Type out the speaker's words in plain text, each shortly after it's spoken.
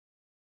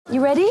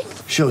You ready?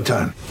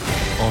 Showtime.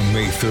 On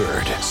May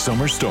 3rd,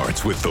 summer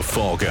starts with The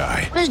Fall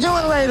Guy. Let's do it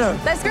later.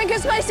 Let's drink a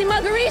spicy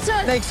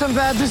margarita. Make some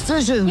bad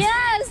decisions.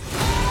 Yes.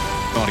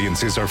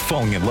 Audiences are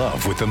falling in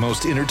love with the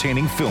most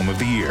entertaining film of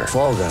the year.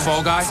 Fall Guy.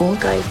 Fall Guy? Fall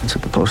Guy. That's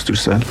what the poster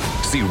said.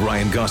 See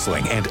Ryan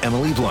Gosling and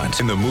Emily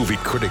Blunt in the movie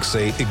critics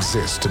say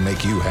exists to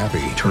make you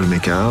happy. Trying to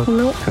make it out?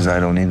 Nope. Because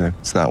I don't either.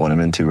 It's not what I'm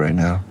into right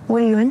now.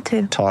 What are you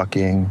into?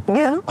 Talking.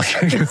 Yeah.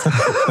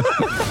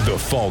 The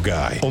Fall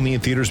Guy. Only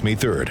in theaters May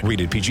 3rd.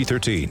 Rated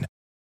PG-13.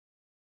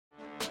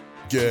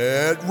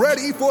 Get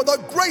ready for the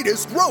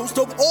greatest roast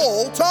of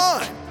all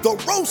time. The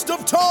Roast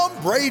of Tom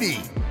Brady.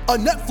 A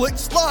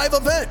Netflix live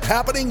event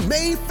happening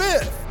May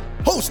 5th.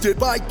 Hosted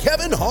by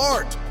Kevin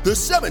Hart. The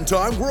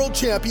 7-time world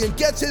champion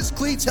gets his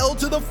cleats held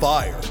to the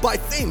fire by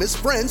famous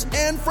friends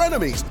and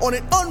frenemies on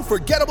an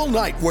unforgettable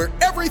night where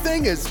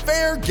everything is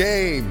fair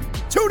game.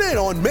 Tune in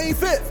on May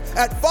 5th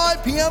at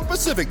 5 p.m.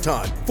 Pacific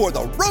time for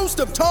the Roast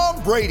of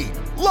Tom Brady.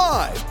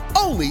 Live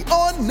only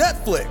on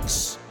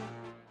Netflix.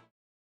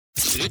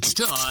 It's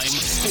time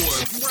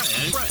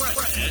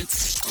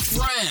for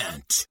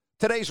Rant.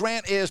 Today's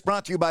rant is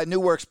brought to you by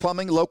New Works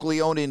Plumbing, locally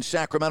owned in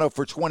Sacramento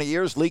for 20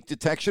 years. Leak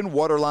detection,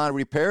 water line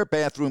repair,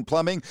 bathroom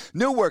plumbing.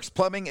 New Works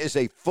Plumbing is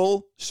a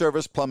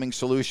full-service plumbing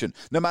solution.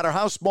 No matter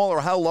how small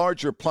or how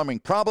large your plumbing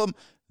problem,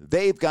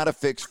 they've got a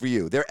fix for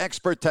you. Their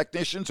expert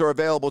technicians are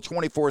available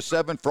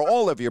 24/7 for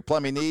all of your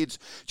plumbing needs.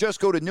 Just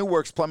go to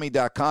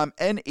newworksplumbing.com,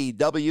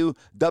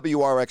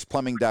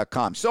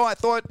 NEWWRXplumbing.com. So I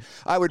thought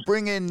I would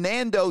bring in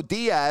Nando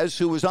Diaz,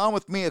 who was on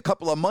with me a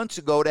couple of months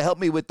ago to help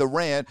me with the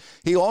rant.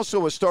 He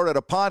also has started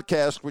a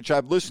podcast, which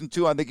I've listened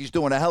to. I think he's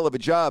doing a hell of a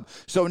job.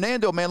 So,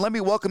 Nando, man, let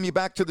me welcome you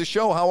back to the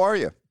show. How are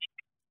you?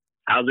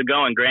 How's it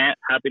going, Grant?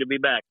 Happy to be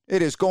back.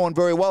 It is going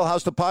very well.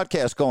 How's the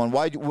podcast going?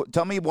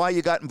 Tell me why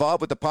you got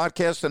involved with the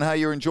podcast and how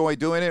you enjoy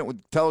doing it.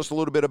 Tell us a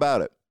little bit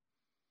about it.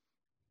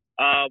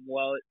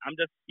 Well, I'm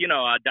just,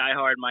 a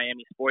diehard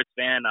Miami sports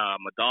fan.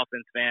 I'm a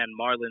Dolphins fan,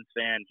 Marlins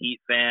fan,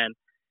 Heat fan,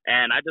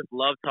 and I just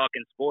love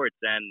talking sports.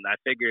 And I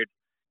figured,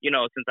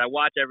 since I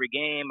watch every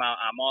game,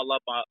 I'm all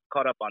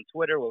caught up on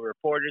Twitter with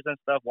reporters and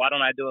stuff. Why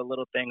don't I do a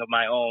little thing of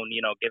my own,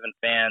 giving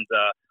fans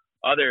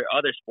other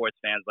sports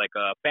fans like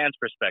a fan's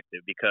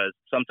perspective, because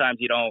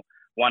sometimes you don't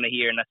want to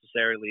hear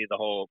necessarily the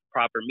whole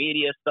proper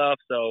media stuff.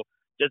 So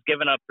just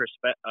giving a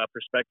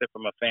perspective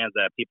from a fan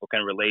that people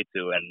can relate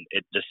to, and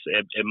it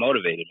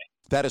motivated me.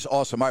 That is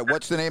awesome. All right,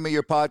 what's the name of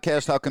your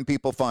podcast? How can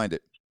people find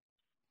it?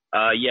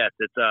 Yes,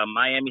 it's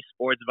Miami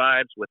Sports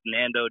Vibes with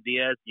Nando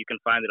Diaz. You can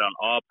find it on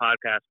all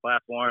podcast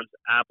platforms,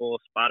 Apple,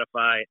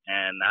 Spotify,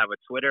 and I have a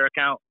Twitter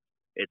account.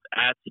 It's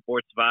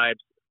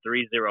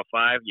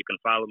 @SportsVibes305. You can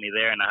follow me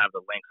there, and I have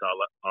the links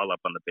all up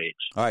on the page.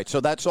 All right,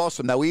 so that's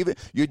awesome. Now,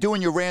 you're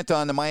doing your rant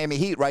on the Miami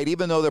Heat, right?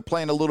 Even though they're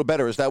playing a little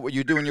better, is that what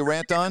you're doing your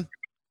rant on?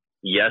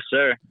 Yes,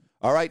 sir.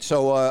 All right,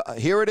 so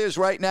here it is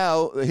right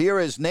now. Here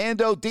is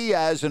Nando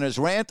Diaz and his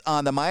rant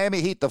on the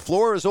Miami Heat. The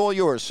floor is all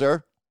yours,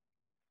 sir.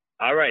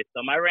 All right,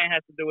 so my rant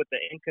has to do with the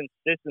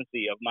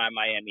inconsistency of my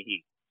Miami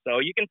Heat. So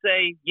you can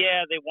say,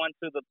 yeah, they won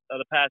two of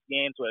the past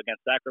games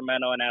against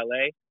Sacramento and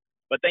LA,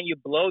 but then you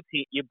blow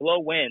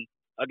wins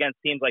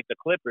against teams like the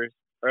Clippers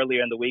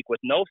earlier in the week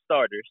with no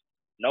starters,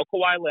 no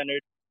Kawhi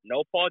Leonard,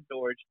 no Paul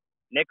George,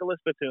 Nicholas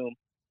Batum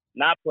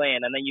not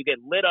playing, and then you get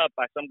lit up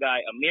by some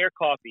guy, Amir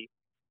Coffey,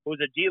 who's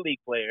a G League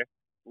player,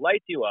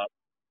 lights you up.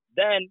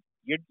 Then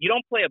you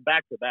don't play a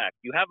back-to-back.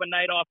 You have a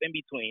night off in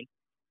between,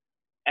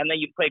 and then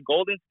you play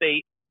Golden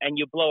State, and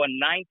you blow a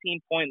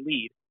 19-point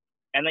lead,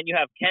 and then you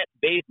have Kent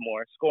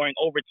Bazemore scoring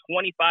over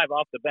 25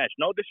 off the bench.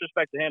 No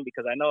disrespect to him,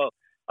 because I know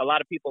a lot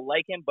of people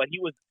like him, but he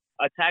was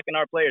attacking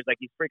our players like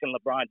he's freaking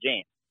LeBron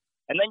James.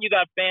 And then you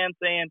got fans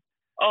saying,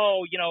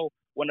 oh,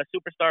 when a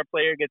superstar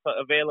player gets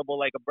available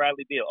like a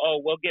Bradley Beal,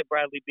 oh, we'll get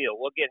Bradley Beal,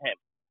 we'll get him.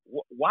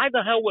 Why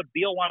the hell would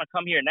Beal want to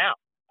come here now?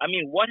 I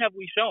mean, what have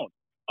we shown?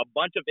 A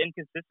bunch of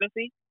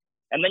inconsistency?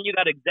 And then you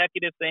got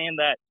executives saying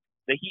that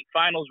the Heat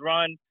finals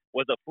run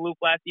was a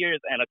fluke last year,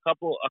 and a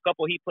couple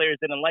Heat players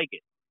didn't like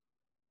it.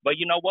 But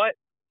you know what?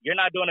 You're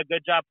not doing a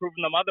good job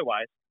proving them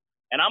otherwise.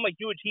 And I'm a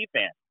huge Heat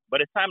fan,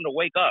 but it's time to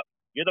wake up.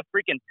 You're the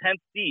freaking 10th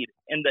seed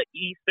in the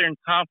Eastern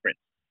Conference.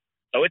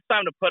 So it's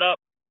time to put up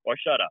or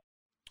shut up.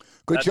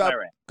 Good job.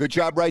 Good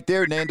job right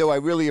there, Nando. I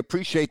really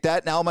appreciate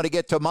that. Now I'm going to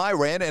get to my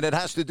rant, and it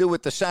has to do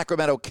with the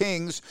Sacramento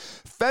Kings.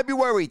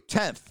 February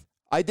 10th,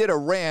 I did a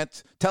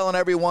rant telling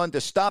everyone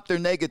to stop their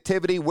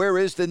negativity. Where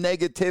is the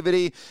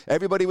negativity?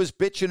 Everybody was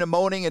bitching and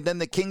moaning, and then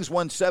the Kings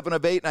won 7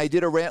 of 8, and I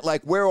did a rant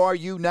like, where are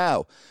you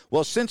now?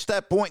 Well, since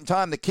that point in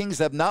time, the Kings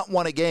have not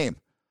won a game.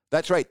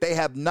 That's right. They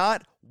have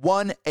not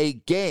won a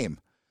game.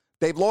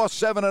 They've lost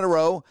 7 in a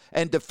row,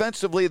 and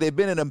defensively they've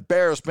been an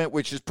embarrassment,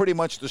 which is pretty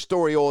much the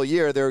story all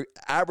year. They're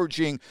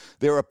averaging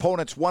their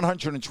opponents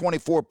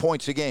 124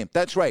 points a game.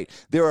 That's right.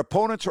 Their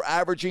opponents are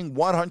averaging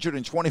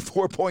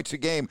 124 points a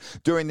game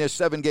during this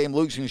 7-game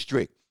losing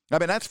streak. I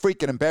mean, that's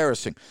freaking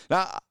embarrassing.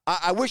 Now,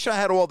 I wish I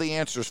had all the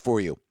answers for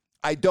you.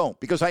 I don't,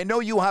 because I know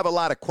you have a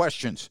lot of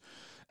questions.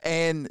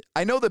 And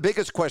I know the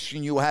biggest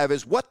question you have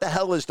is, what the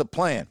hell is the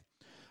plan?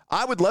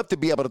 I would love to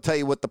be able to tell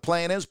you what the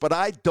plan is, but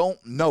I don't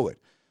know it.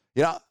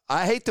 You know,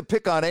 I hate to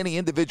pick on any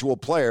individual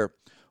player,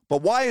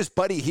 but why is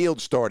Buddy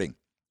Hield starting?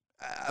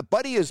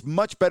 Buddy is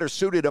much better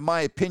suited, in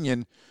my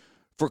opinion,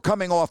 for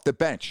coming off the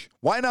bench.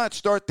 Why not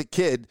start the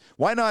kid?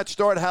 Why not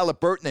start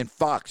Halliburton and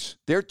Fox?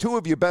 They're two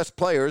of your best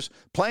players.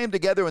 Play them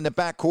together in the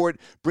backcourt.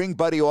 Bring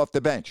Buddy off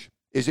the bench.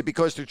 Is it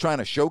because they're trying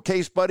to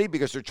showcase Buddy,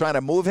 because they're trying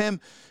to move him?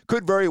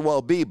 Could very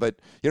well be. But,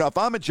 you know, if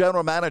I'm a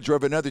general manager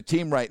of another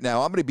team right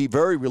now, I'm going to be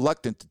very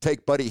reluctant to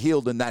take Buddy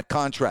Hield in that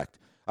contract.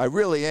 I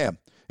really am.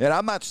 And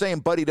I'm not saying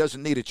Buddy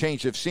doesn't need a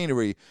change of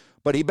scenery,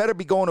 but he better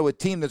be going to a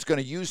team that's going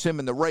to use him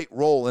in the right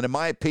role. And in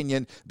my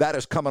opinion, that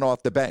is coming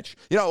off the bench.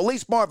 You know, at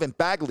least Marvin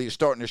Bagley is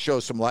starting to show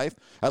some life,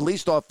 at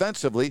least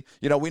offensively.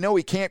 You know, we know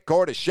he can't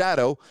guard a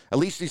shadow. At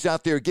least he's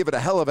out there giving a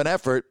hell of an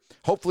effort.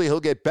 Hopefully he'll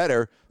get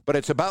better. But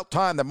it's about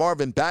time that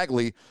Marvin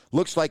Bagley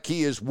looks like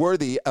he is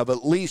worthy of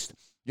at least,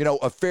 you know,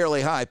 a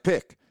fairly high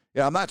pick. You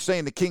know, I'm not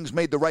saying the Kings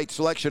made the right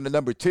selection at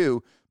number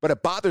 2, but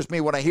it bothers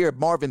me when I hear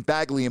Marvin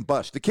Bagley and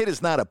bust. The kid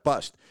is not a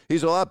bust.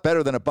 He's a lot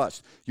better than a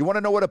bust. You want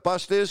to know what a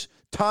bust is?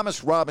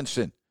 Thomas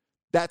Robinson.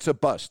 That's a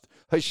bust.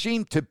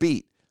 Hasheem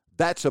Thabit.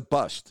 That's a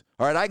bust.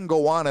 All right, I can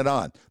go on and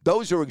on.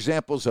 Those are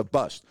examples of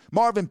bust.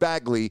 Marvin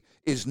Bagley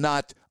is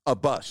not a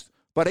bust.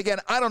 But again,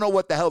 I don't know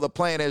what the hell the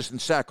plan is in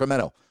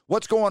Sacramento.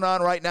 What's going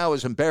on right now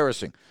is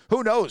embarrassing.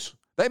 Who knows?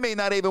 They may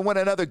not even win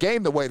another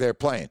game the way they're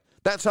playing.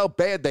 That's how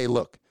bad they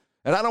look.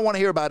 And I don't want to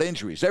hear about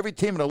injuries. Every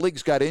team in the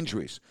league's got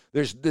injuries.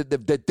 There's the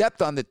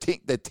depth on the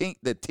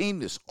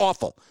team is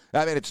awful.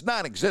 I mean, it's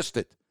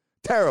non-existent.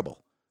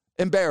 Terrible.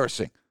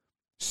 Embarrassing.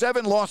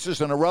 7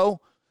 losses in a row.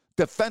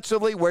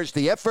 Defensively, where's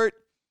the effort?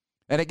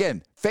 And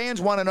again,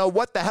 fans want to know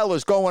what the hell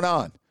is going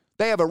on.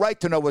 They have a right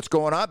to know what's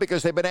going on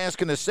because they've been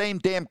asking the same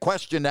damn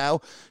question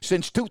now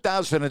since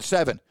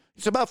 2007.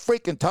 It's about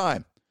freaking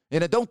time.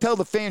 And don't tell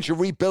the fans you're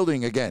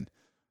rebuilding again.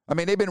 I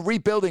mean, they've been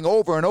rebuilding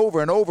over and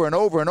over and over and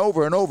over and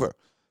over and over.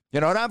 You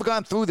know, and I've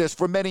gone through this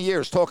for many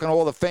years, talking to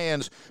all the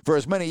fans for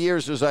as many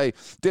years as I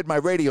did my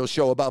radio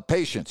show about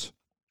patience.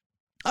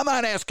 I'm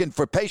not asking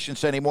for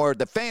patience anymore.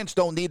 The fans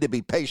don't need to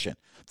be patient.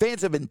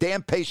 Fans have been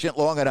damn patient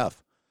long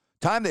enough.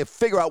 Time to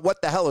figure out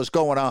what the hell is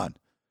going on.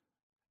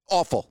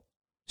 Awful.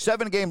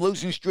 7-game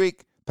losing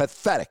streak,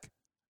 pathetic.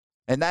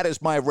 And that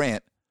is my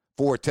rant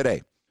for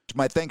today.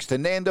 My thanks to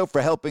Nando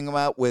for helping him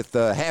out with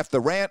half the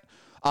rant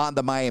on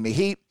the Miami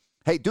Heat.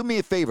 Hey, do me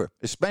a favor,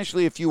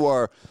 especially if you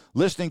are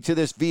listening to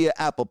this via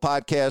Apple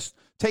Podcast,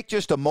 take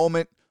just a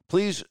moment,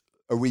 please,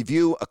 a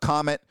review, a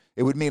comment.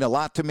 It would mean a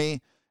lot to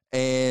me.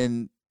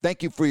 And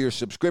thank you for your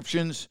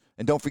subscriptions.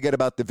 And don't forget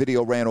about the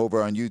video rant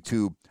over on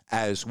YouTube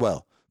as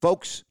well.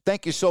 Folks,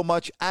 thank you so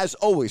much, as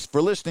always,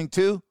 for listening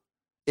to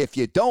If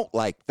You Don't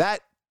Like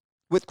That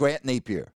with Grant Napier.